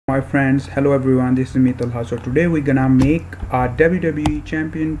My friends, hello everyone, this is Mital. So today we're gonna make a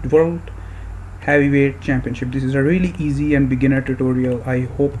WWE World Heavyweight Championship. This is a really easy and beginner tutorial. I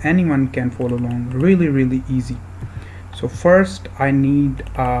hope anyone can follow along. Really easy. So first I need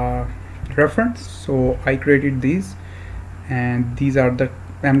a reference. So I created these, and these are the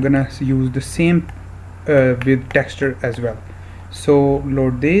I'm gonna use the same with texture as well. So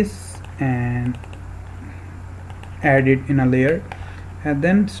load this and add it in a layer, and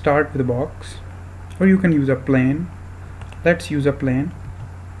then start with a box, or you can use a plane. Let's use a plane.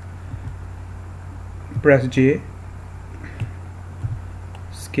 Press J,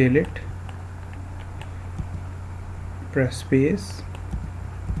 scale it, press space,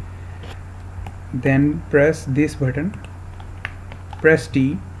 then press this button, press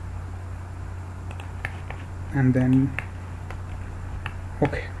T, and then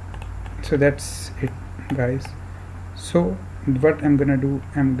okay. So that's it, guys. So what I'm gonna do,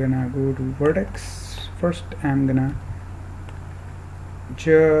 I'm gonna go to vertex first. I'm gonna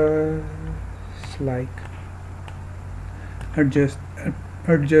just like adjust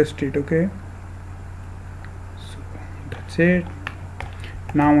it. Okay, so that's it.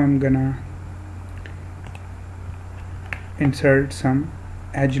 Now I'm gonna insert some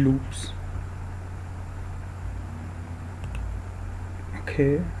edge loops.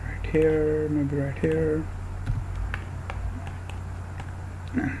 Okay, right here, maybe right here.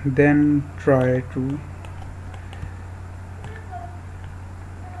 Then try to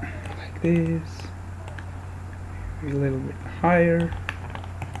like this, a little bit higher,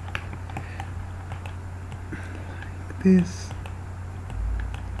 like this,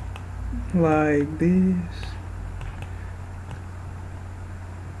 like this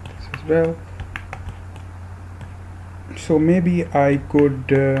as well. So maybe I could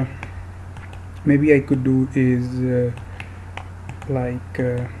do is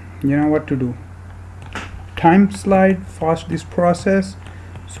you know what to do, time slide fast this process,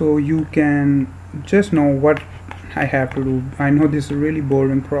 so you can just know what I have to do. I know this is a really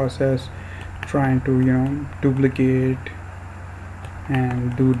boring process, trying to duplicate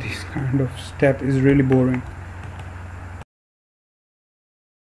and do this kind of step is really boring.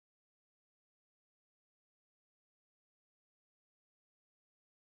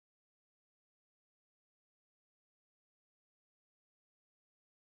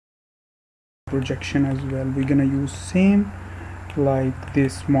 Projection as well, we're gonna use same like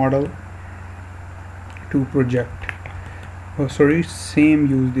this model to project, same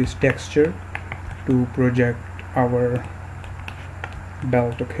use this texture to project our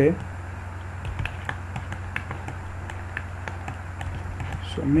belt. Okay,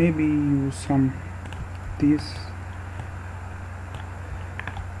 so maybe use some these.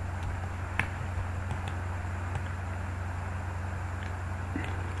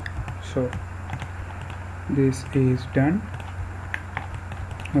 So this is done.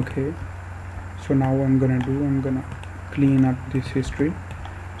 Okay, so now I'm gonna clean up this history.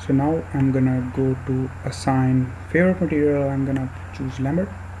 So now I'm gonna go to assign favorite material. I'm gonna choose Lambert,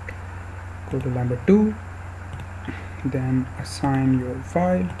 go to Lambert 2, then assign your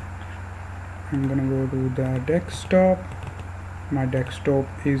file. I'm gonna go to the desktop. My desktop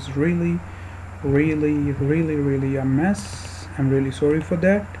is really a mess. I'm really sorry for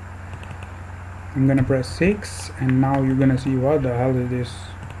that. I'm gonna press 6, and now you're gonna see what the hell is this.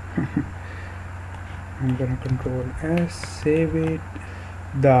 I'm gonna control S, save it.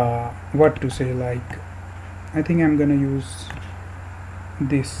 What to say, like I think I'm gonna use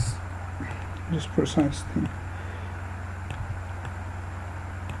this precise thing.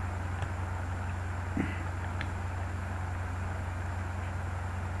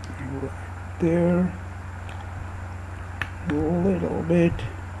 Right there, a little bit.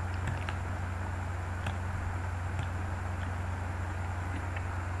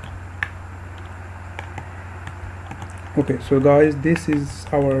 Okay, so guys, this is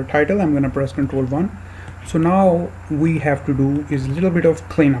our title. I'm gonna press Ctrl 1. So now we have to do is a little bit of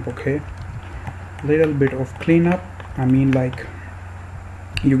cleanup. Okay, little bit of cleanup. I mean, like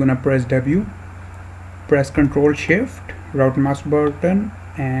you're gonna press W, press Ctrl Shift, route mask button,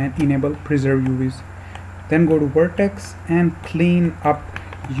 and enable preserve UVs. Then go to vertex and clean up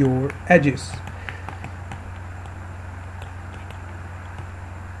your edges.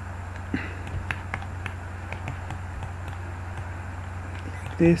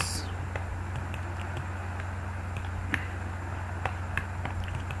 This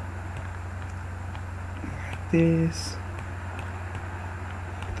this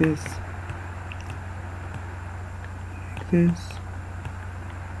this,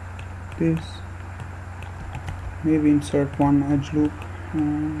 maybe insert one edge loop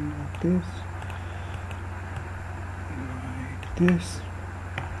and like this,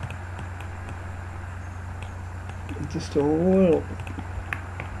 just a little.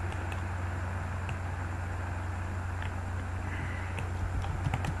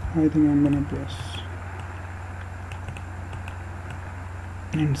 I think I'm gonna press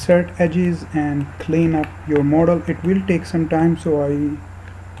insert edges and clean up your model. It will take some time, so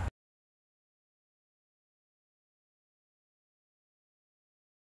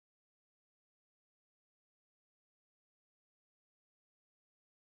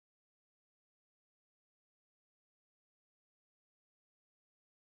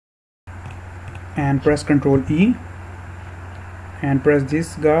and press Ctrl E and press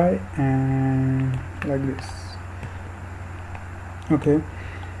this guy and like this. Okay,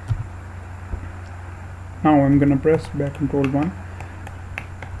 now I'm gonna press back Ctrl 1.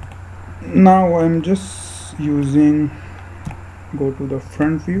 Now I'm just using, go to the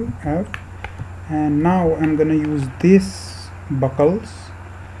front view, F, and now I'm gonna use this buckles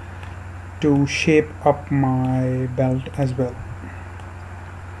to shape up my belt as well.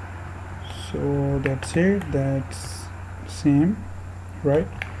 So that's it, that's same, right?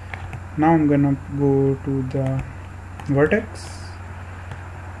 Now I'm gonna go to the vertex,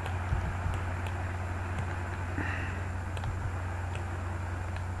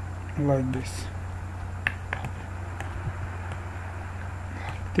 like this,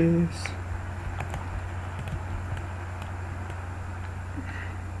 like this,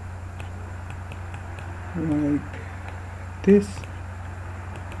 like this,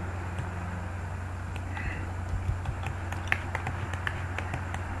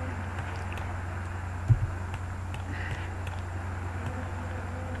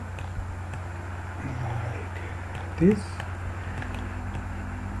 this.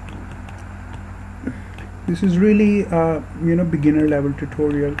 This is really beginner level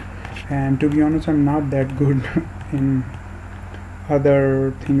tutorial, and to be honest, I'm not that good in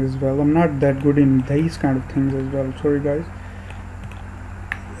other things as well. I'm not that good in these kind of things as well. Sorry guys,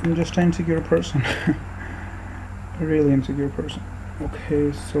 I'm just an insecure person. A really insecure person.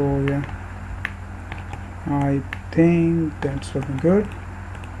 Okay, so yeah, I think that's looking good.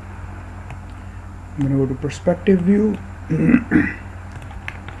 I'm gonna go to perspective view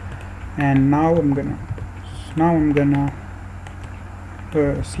and now I'm gonna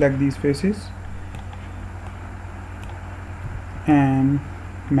select these faces and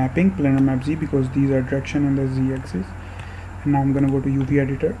mapping, planar map Z, because these are direction and the Z axis. And now I'm gonna go to UV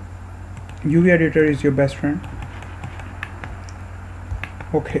editor. UV editor is your best friend.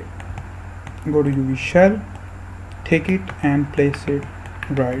 Okay, go to UV shell, take it and place it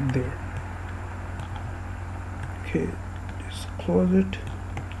right there. Okay, just close it.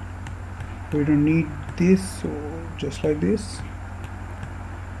 We don't need this, so just like this.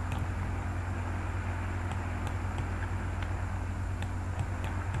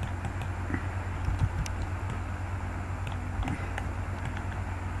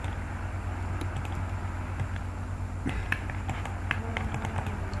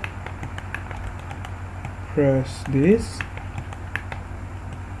 Press this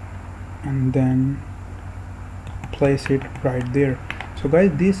and then place it right there. So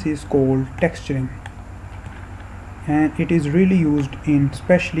guys, this is called texturing, and it is really used in,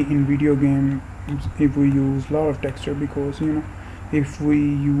 especially in video games, if we use a lot of texture, because if we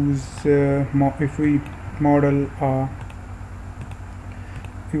use if we model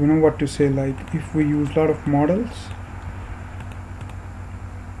if we use a lot of models,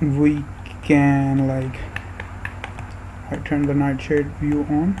 we can, like, I turn the nightshade view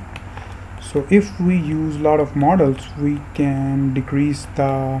on. So if we use a lot of models, we can decrease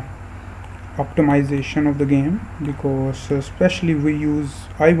the optimization of the game, because especially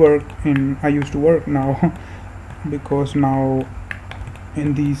I used to work now because now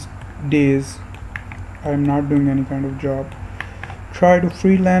in these days I'm not doing any kind of job. Try to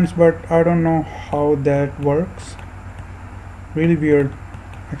freelance, but I don't know how that works. Really weird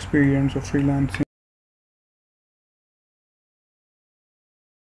experience of freelancing.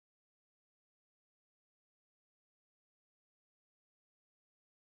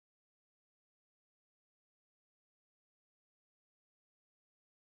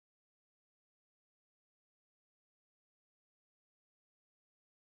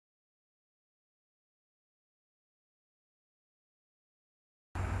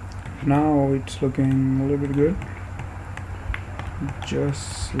 Now it's looking a little bit good.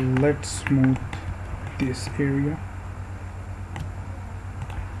 Just let's smooth this area.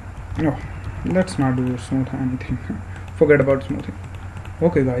 No, let's not do smooth anything. Forget about smoothing.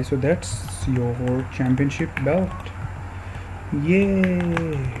 Okay guys, so that's your championship belt,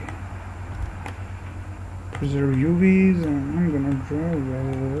 Yay! Preserve UVs, and I'm gonna draw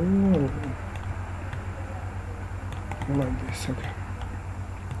like this. Okay,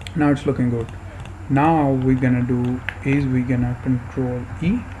 now it's looking good. Now we're gonna do is we're gonna control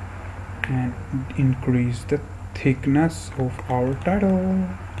E and increase the thickness of our title.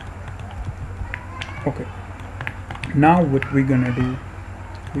 Okay, now what we're gonna do,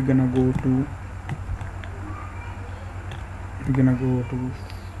 we're gonna go to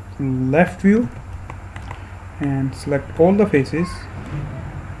left view and select all the faces,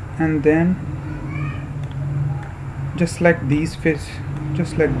 and then just select these faces.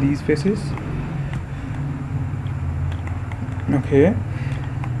 Okay,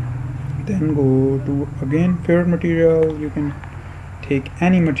 then go to again favorite material. You can take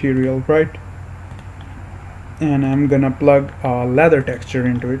any material, right? And I'm gonna plug a leather texture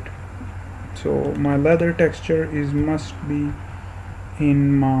into it. So my leather texture must be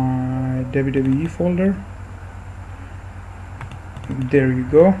in my WWE folder. There you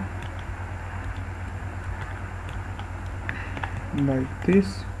go, like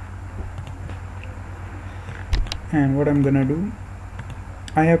this. And what I'm gonna do,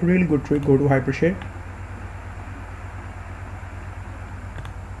 I have a really good trick. Go to hypershade,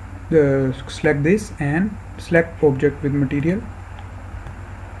 select this and select object with material.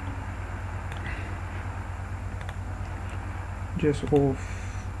 Just off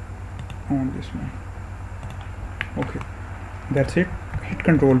on this one. Okay, that's it. Hit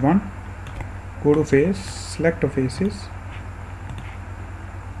Control 1, go to face, select the faces,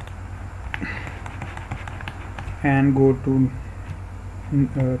 and go to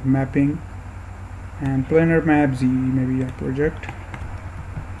mapping and planar map Z, maybe a project,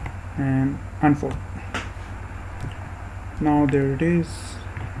 and unfold. Now there it is.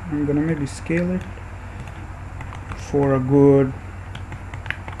 I'm gonna maybe scale it for a good,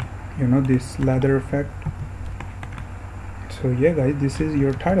 this leather effect. So yeah guys, this is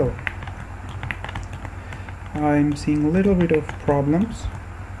your title. I'm seeing a little bit of problems.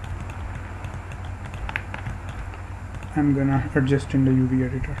 I'm gonna adjust in the UV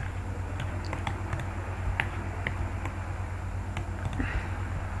editor.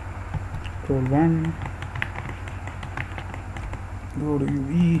 Control 1, go to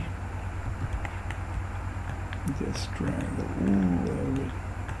UV, just drag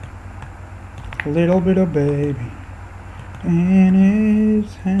a little bit of baby in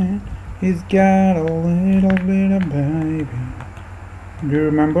his hand. He's got a little bit of baby. Do you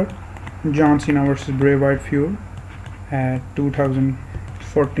remember John Cena versus Bray Wyatt feud at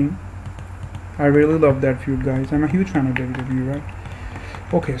 2014? I really love that feud, guys. I'm a huge fan of WWE, right?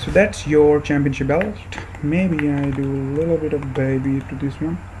 Okay, so that's your championship belt. Maybe I do a little bit of baby to this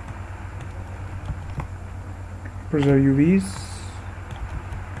one. Preserve UVs.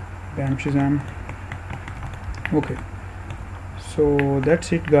 Bam Shazam. Okay, so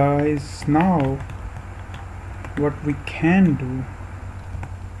that's it, guys. Now what we can do,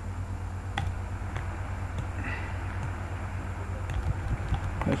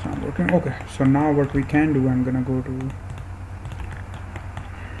 that's not working. Okay, so now what we can do, I'm gonna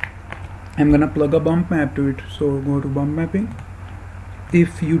plug a bump map to it. So go to bump mapping.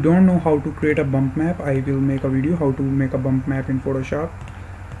 If you don't know how to create a bump map, I will make a video how to make a bump map in Photoshop.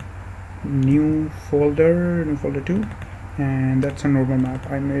 New folder 2, and that's a normal map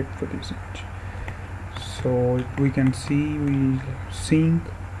I made for this image. So we can see we sync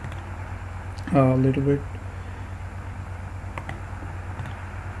a little bit.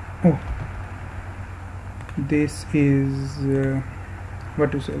 Oh, this is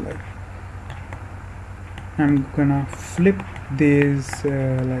what to say, like I'm gonna flip this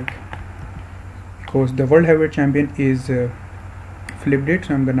because the world heavyweight champion is flipped it.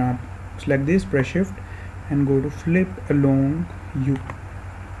 So I'm gonna select this, press shift and go to flip along U.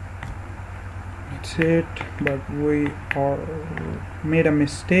 That's it, but we are made a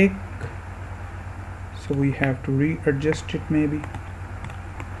mistake, so we have to readjust it maybe,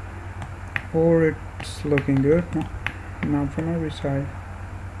 or it's looking good. No, now from every side,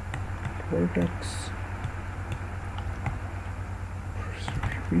 vertex,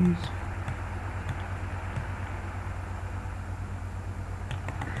 freeze.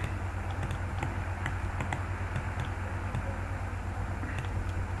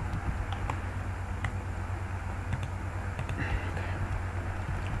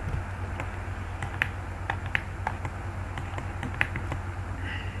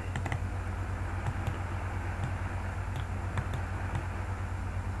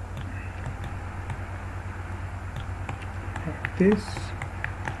 This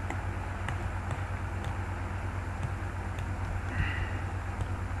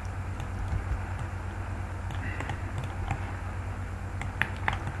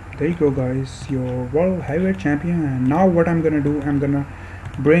there you go guys, your world heavyweight champion. And now what I'm gonna do, I'm gonna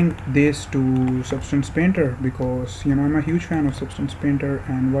bring this to Substance Painter, because you know I'm a huge fan of Substance Painter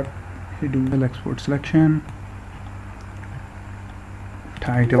and what he do. Export selection,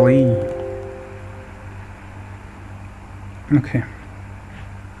 title E. Okay,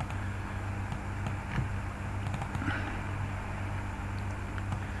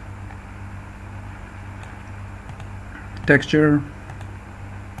 texture,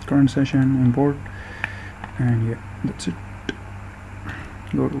 current session, import, and yeah, that's it.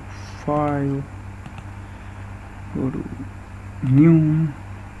 Go to file, go to new,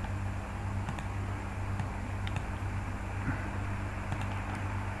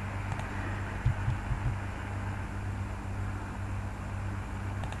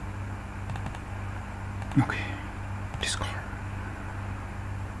 okay, discard.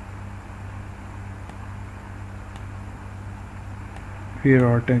 Here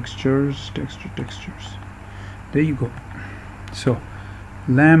are textures, textures. There you go. So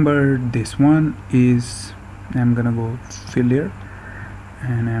Lambert, this one is, I'm gonna go fill here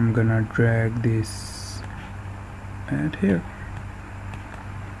and I'm gonna drag this at here.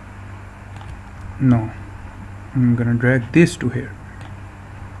 No, I'm gonna drag this to here.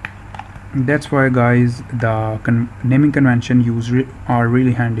 That's why guys, the naming convention are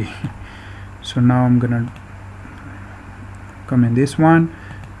really handy. So now I'm gonna come in this one,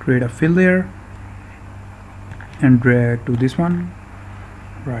 create a fill layer and drag to this one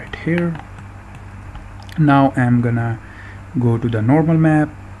right here. Now I'm gonna go to the normal map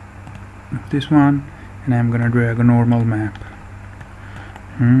of this one and I'm gonna drag a normal map.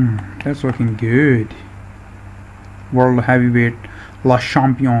 That's looking good. World heavyweight La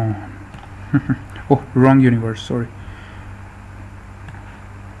Champion. Oh, wrong universe, sorry.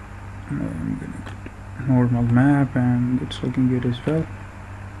 I'm gonna go to normal map and it's looking good as well.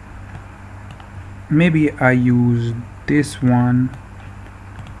 Maybe I use this one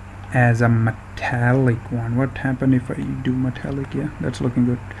as a metallic one. What happened if I do metallic? Yeah, that's looking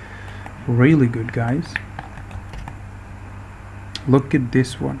good, really good guys. Look at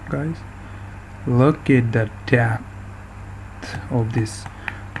this one guys, look at the depth of this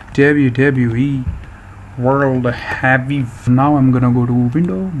WWE World Heavy. Now I'm gonna go to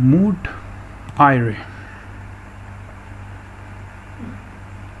window mode, Iray.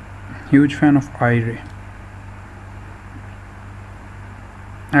 Huge fan of Iray.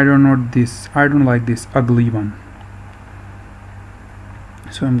 I don't like this ugly one.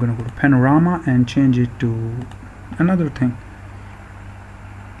 So I'm gonna go to panorama and change it to another thing.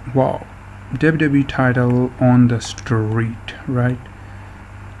 Wow, WWE title on the street, right?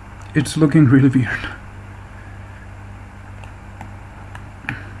 It's looking really weird.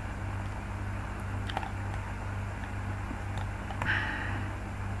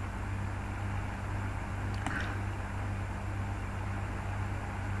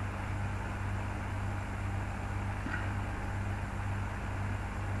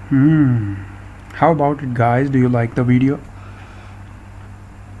 How about it guys? Do you like the video?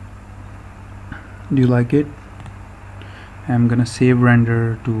 Do you like it? I'm gonna save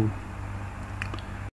render to